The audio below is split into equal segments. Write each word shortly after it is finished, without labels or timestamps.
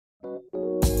This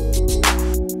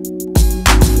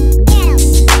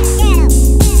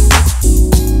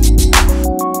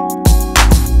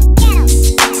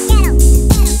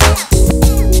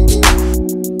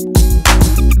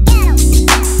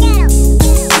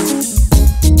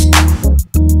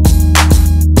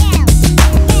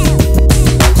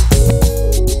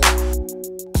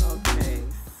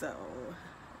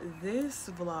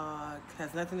vlog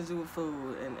has nothing to do with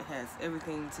food, and it has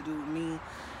everything to do with me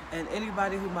and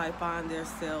anybody who might find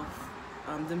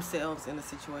themselves in the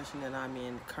situation that I'm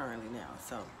in currently now.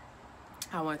 So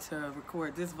I want to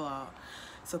record this vlog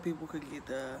so people could get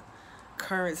the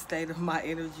current state of my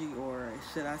energy, or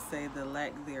should I say the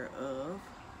lack thereof,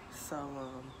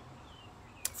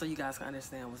 so you guys can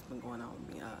understand what's been going on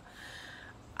with me.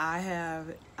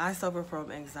 I suffer from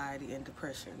anxiety and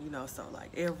depression, you know, so like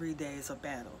every day is a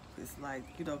battle. It's like,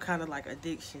 you know, kind of like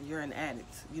addiction. You're an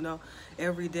addict, you know,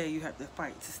 every day you have to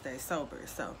fight to stay sober.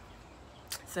 So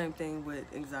same thing with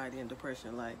anxiety and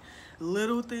depression, like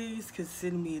little things can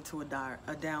send me into a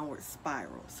downward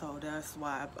spiral. So that's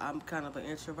why I'm kind of an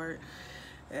introvert.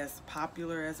 As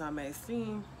popular as I may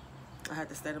seem, I had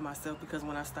to stay to myself, because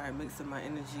when I start mixing my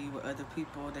energy with other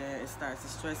people, then it starts to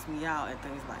stress me out and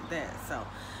things like that. So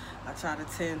I try to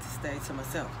tend to stay to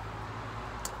myself.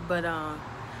 But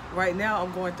right now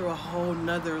I'm going through a whole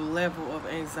nother level of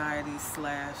anxiety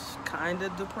slash kind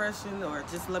of depression, or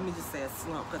just let me just say a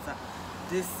slump, because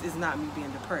this is not me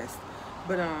being depressed.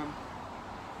 But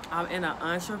I'm in an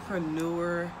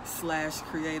entrepreneur slash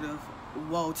creative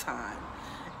woe time.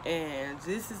 And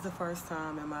this is the first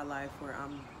time in my life where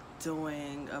I'm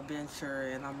doing a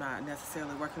venture and I'm not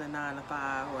necessarily working a 9 to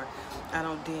 5, or I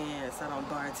don't dance, I don't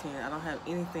bartend, I don't have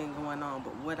anything going on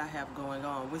but what I have going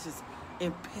on, which is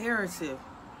imperative.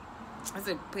 It's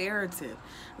imperative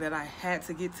that I had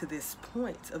to get to this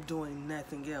point of doing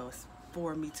nothing else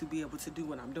for me to be able to do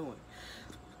what I'm doing.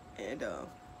 And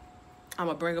I'm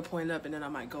gonna bring a point up and then I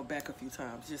might go back a few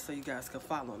times just so you guys can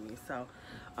follow me. So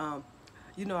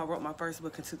you know, I wrote my first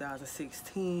book in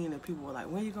 2016, and people were like,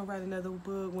 when you gonna write another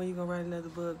book? When you gonna write another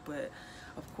book? But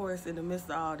of course, in the midst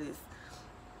of all this,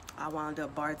 I wound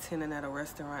up bartending at a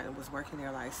restaurant and was working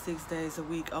there like 6 days a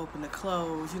week, open to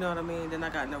close, you know what I mean? Then I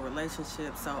got in a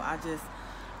relationship, so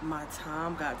my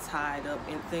time got tied up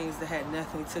in things that had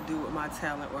nothing to do with my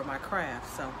talent or my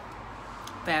craft. So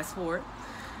fast forward,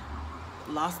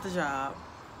 lost the job,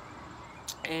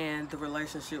 and the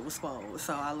relationship was spoiled,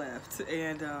 so I left.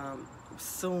 And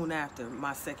soon after,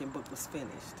 my second book was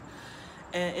finished.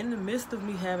 And in the midst of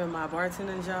me having my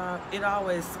bartending job,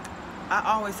 I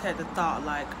always had the thought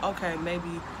like, okay,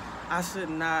 maybe I should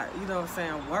not, you know what I'm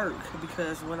saying, work,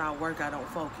 because when I work, I don't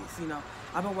focus. You know,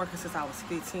 I've been working since I was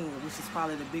 15, which is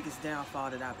probably the biggest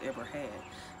downfall that I've ever had,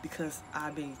 because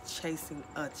I've been chasing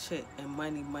a check and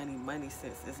money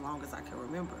since as long as I can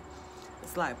remember.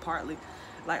 It's like partly,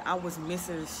 like I was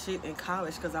missing shit in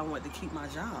college because I wanted to keep my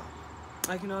job.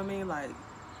 Like, you know what I mean? Like,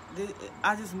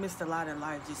 I just missed a lot in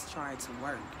life just trying to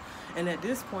work. And at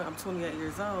this point, I'm 28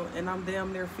 years old, and I'm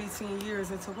damn near 15 years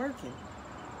into working.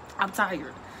 I'm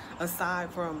tired.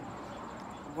 Aside from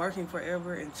working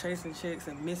forever and chasing checks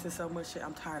and missing so much shit,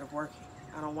 I'm tired of working.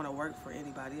 I don't want to work for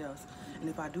anybody else. And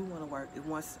if I do want to work,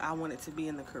 I want it to be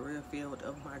in the career field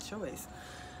of my choice,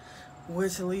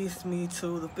 which leads me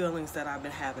to the feelings that I've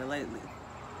been having lately.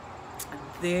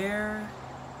 There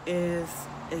is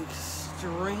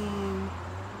extreme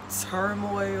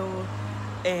turmoil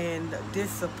and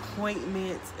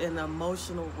disappointment and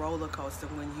emotional roller coaster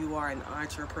when you are an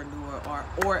entrepreneur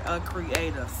or a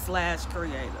creative slash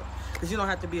creative, because you don't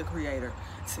have to be a creator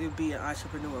to be an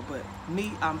entrepreneur. But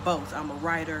me, I'm both. I'm a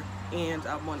writer and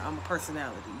I'm a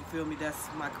personality, you feel me? That's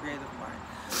my creative part.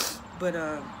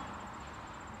 But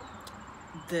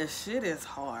the shit is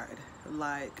hard,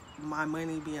 like my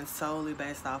money being solely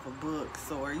based off of books,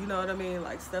 or you know what I mean,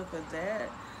 like stuff like that,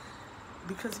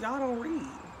 because y'all don't read.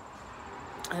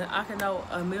 And I can know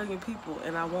 1 million people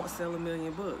and I won't sell 1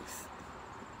 million books.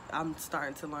 I'm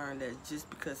starting to learn that just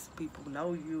because people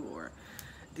know you or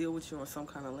deal with you on some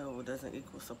kind of level doesn't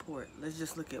equal support. Let's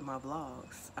just look at my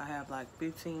vlogs. I have like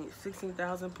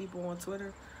 16,000 people on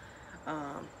Twitter,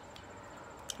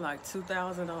 like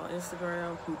 2,000 on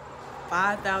Instagram,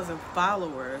 5,000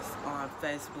 followers on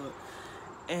Facebook,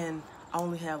 and I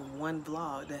only have one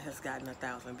vlog that has gotten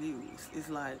 1,000 views. It's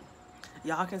like,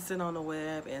 y'all can sit on the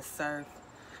web and surf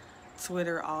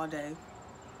Twitter all day.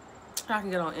 I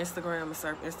can get on Instagram and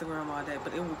surf Instagram all day,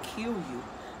 but it will kill you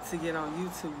to get on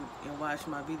YouTube and watch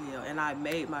my video. And I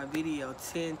made my video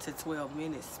 10 to 12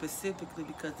 minutes specifically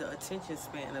because the attention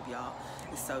span of y'all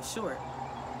is so short.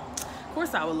 Of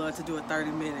course, I would love to do a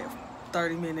 30-minute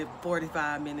 30-minute,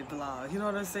 45-minute vlog. You know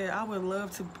what I'm saying? I would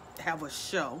love to have a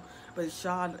show, but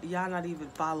y'all not even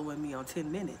following me on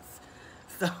 10 minutes.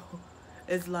 So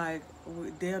it's like,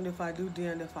 damned if I do,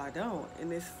 damned if I don't.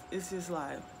 And it's just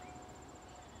like,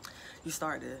 you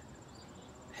start to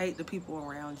hate the people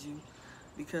around you,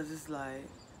 because it's like,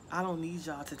 I don't need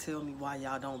y'all to tell me why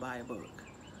y'all don't buy a book.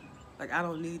 Like, I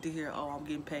don't need to hear, oh, I'm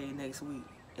getting paid next week.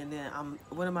 And then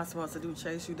what am I supposed to do?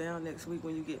 Chase you down next week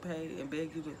when you get paid and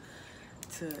beg you to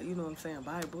you know what I'm saying,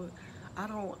 buy a book? I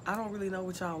don't really know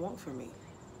what y'all want from me.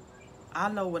 I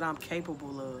know what I'm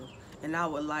capable of, and I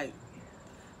would like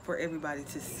for everybody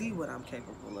to see what I'm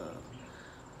capable of.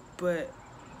 But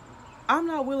I'm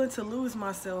not willing to lose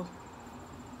myself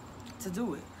to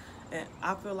do it. And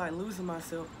I feel like losing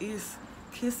myself is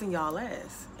kissing y'all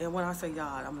ass. And when I say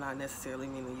y'all, I'm not necessarily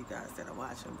meaning you guys that are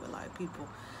watching, but like people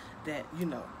that, you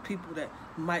know, people that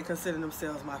might consider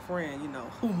themselves my friend, you know,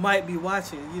 who might be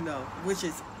watching, you know, which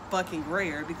is fucking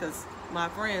rare because my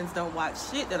friends don't watch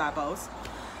shit that I post.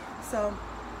 So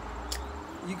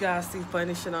you guys see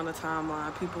funny shit on the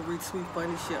timeline. People retweet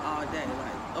funny shit all day.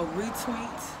 Like a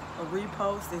retweet, a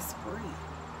repost is free.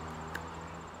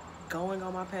 Going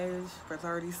on my page for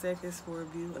 30 seconds for a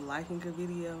view, and liking a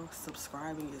video,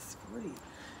 subscribing is free.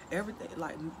 Everything,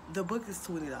 like, the book is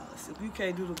 $20. If you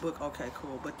can't do the book, okay,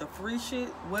 cool. But the free shit,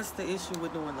 what's the issue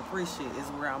with doing the free shit is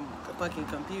where I'm fucking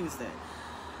confused at.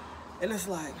 And it's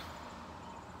like,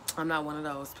 I'm not one of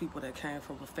those people that came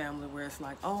from a family where it's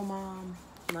like, oh, Mom,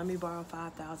 let me borrow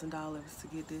 $5,000 to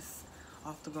get this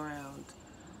off the ground.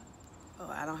 Oh,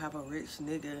 I don't have a rich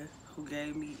nigga who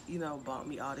gave me, you know, bought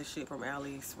me all this shit from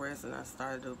AliExpress and I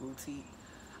started a boutique.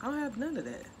 I don't have none of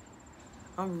that.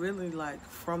 I'm really like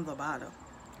from the bottom.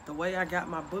 The way I got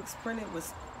my books printed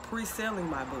was pre-selling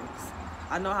my books.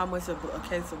 I know how much a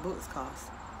case of books costs.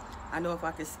 I know if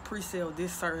I could pre-sell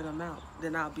this certain amount,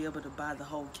 then I'll be able to buy the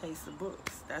whole case of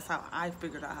books. That's how I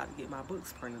figured out how to get my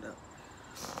books printed up.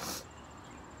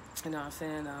 You know what I'm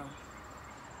saying?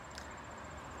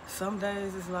 Some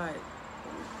days it's like,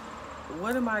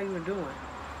 what am I even doing?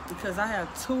 Because I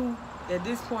have two, at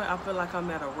this point I feel like I'm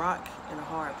at a rock and a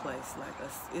hard place. Like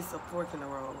it's a fork in the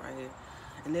road right here.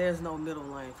 And there's no middle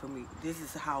lane for me. This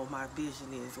is how my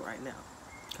vision is right now.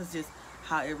 Because just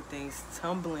how everything's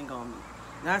tumbling on me.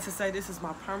 Not to say this is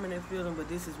my permanent feeling, but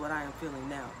this is what I am feeling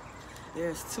now.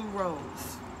 There's two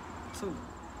roads. Two.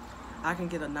 I can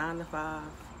get a 9 to 5,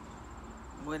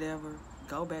 whatever,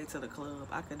 go back to the club.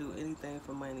 I can do anything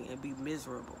for money and be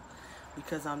miserable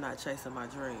because I'm not chasing my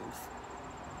dreams.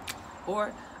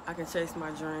 Or I can chase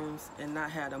my dreams and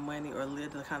not have the money or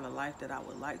live the kind of life that I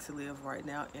would like to live right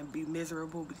now and be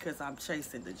miserable because I'm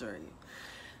chasing the journey.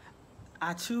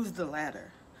 I choose the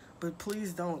latter, but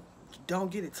please don't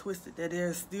get it twisted that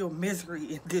there's still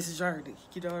misery in this journey.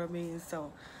 You know what I mean?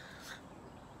 So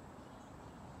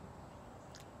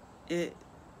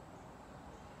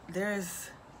there's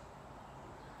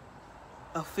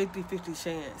a 50-50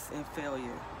 chance in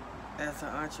failure as an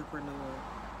entrepreneur,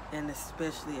 and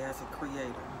especially as a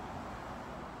creative.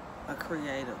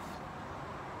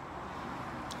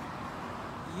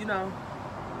 You know,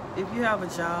 if you have a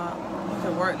job, you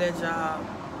can work that job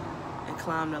and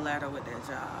climb the ladder with that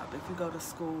job. If you go to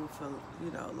school for,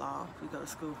 you know, law, if you go to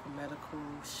school for medical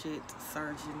shit,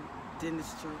 surgeon,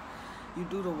 dentistry, you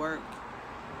do the work,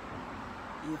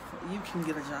 you can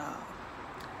get a job.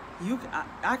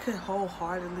 I could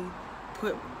wholeheartedly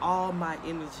put all my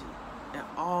energy and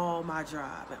all my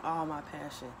drive and all my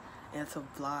passion into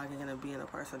vlogging and being a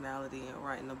personality and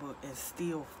writing a book and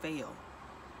still fail.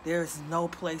 There is no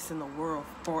place in the world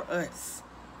for us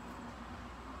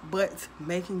but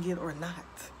making it or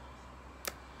not.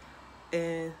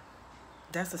 And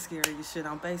that's the scariest shit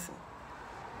I'm facing.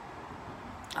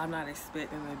 I'm not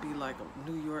expecting to be like a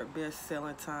New York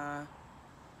best-selling time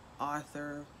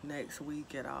author next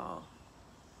week at all.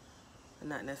 I'm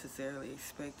not necessarily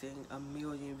expecting 1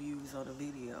 million views on a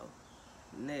video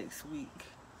next week.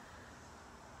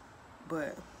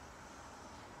 But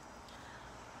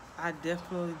I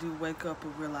definitely do wake up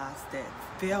and realize that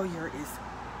failure is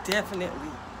definitely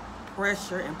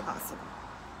pressure impossible.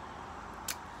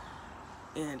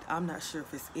 And I'm not sure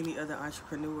if it's any other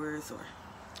entrepreneurs or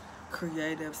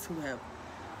creatives who have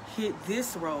hit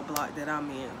this roadblock that I'm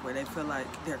in, where they feel like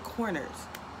they're cornered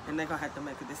and they're gonna have to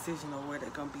make a decision on where they're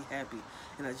gonna be happy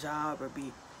in a job or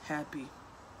be happy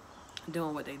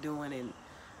doing what they're doing and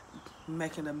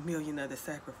making 1 million other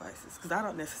sacrifices. Because I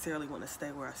don't necessarily want to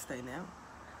stay where I stay now.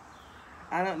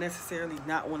 I don't necessarily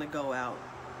not want to go out.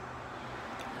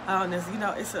 I don't necessarily, you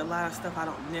know, it's a lot of stuff I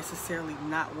don't necessarily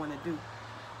not want to do.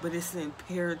 but it's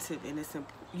imperative, and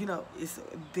you know, it's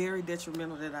very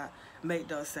detrimental that I make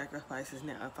those sacrifices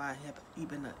now if I have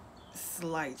even a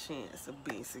slight chance of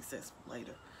being successful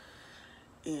later.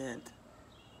 And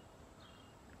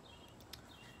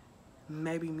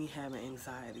maybe me having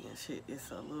anxiety and shit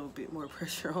is a little bit more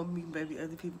pressure on me. Maybe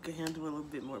other people can handle a little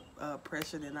bit more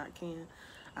pressure than I can.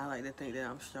 I like to think that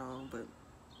I'm strong, but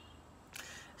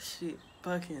shit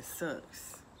fucking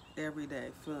sucks. Every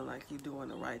day feeling like you're doing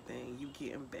the right thing, you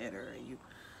getting better, and you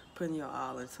putting your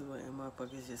all into it, and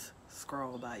motherfuckers just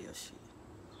scroll by your shit.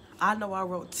 I know I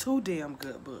wrote 2 damn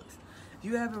good books. If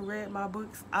you haven't read my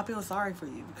books, I feel sorry for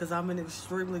you, because I'm an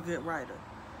extremely good writer.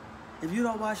 If you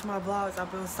don't watch my vlogs, I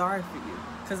feel sorry for you,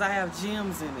 because I have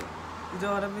gems in it. You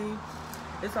know what I mean?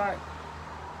 It's like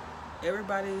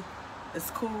everybody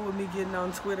is cool with me getting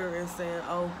on Twitter and saying,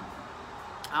 oh,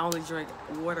 I only drink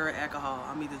water or alcohol.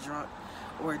 I'm either drunk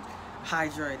or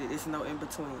hydrated. It's no in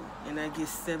between. And that gets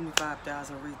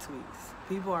 75,000 retweets.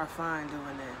 People are fine doing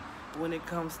that. But when it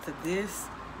comes to this,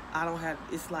 I don't have,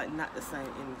 it's like not the same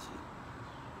energy.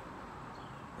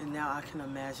 And now I can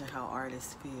imagine how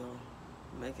artists feel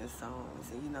making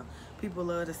songs. And you know, people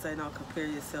love to say don't compare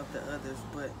yourself to others,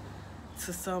 but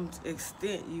to some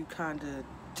extent you kind of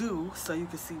do, so you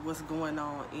can see what's going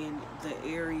on in the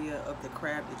area of the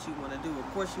craft that you want to do. Of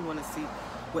course you want to see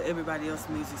what everybody else's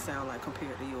music sound like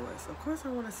compared to yours. Of course I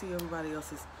want to see everybody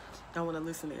else's, I want to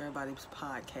listen to everybody's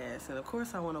podcasts, and of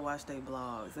course I want to watch their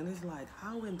blogs. And it's like,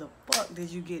 how in the fuck did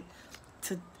you get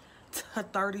to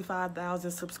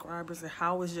 35,000 subscribers, and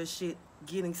how is your shit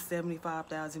getting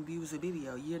 75,000 views a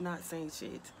video? You're not saying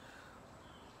shit.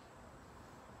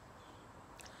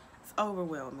 It's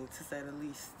overwhelming, to say the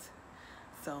least.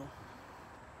 So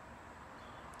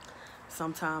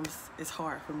sometimes it's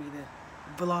hard for me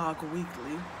to vlog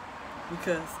weekly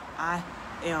because I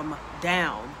am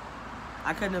down.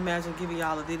 I couldn't imagine giving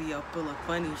y'all a video full of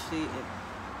funny shit and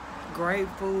great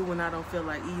food when I don't feel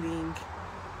like eating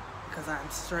because I'm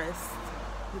stressed,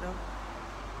 you know.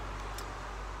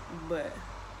 But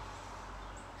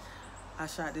I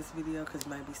shot this video because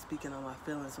maybe speaking on my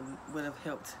feelings would have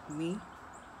helped me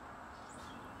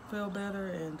feel better,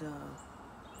 and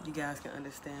you guys can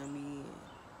understand me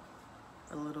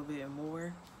a little bit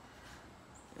more,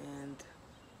 and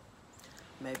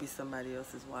maybe somebody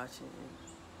else is watching and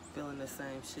feeling the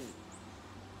same shit,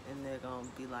 and they're gonna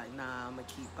be like, nah, I'm gonna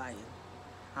keep fighting.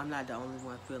 I'm not the only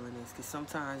one feeling this, because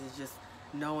sometimes it's just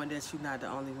knowing that you're not the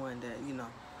only one that, you know,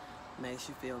 makes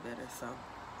you feel better. So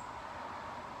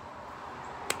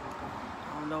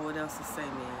I don't know what else to say,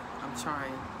 man. I'm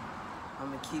trying.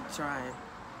 I'm gonna keep trying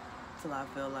till I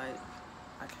feel like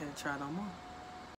I can't try no more.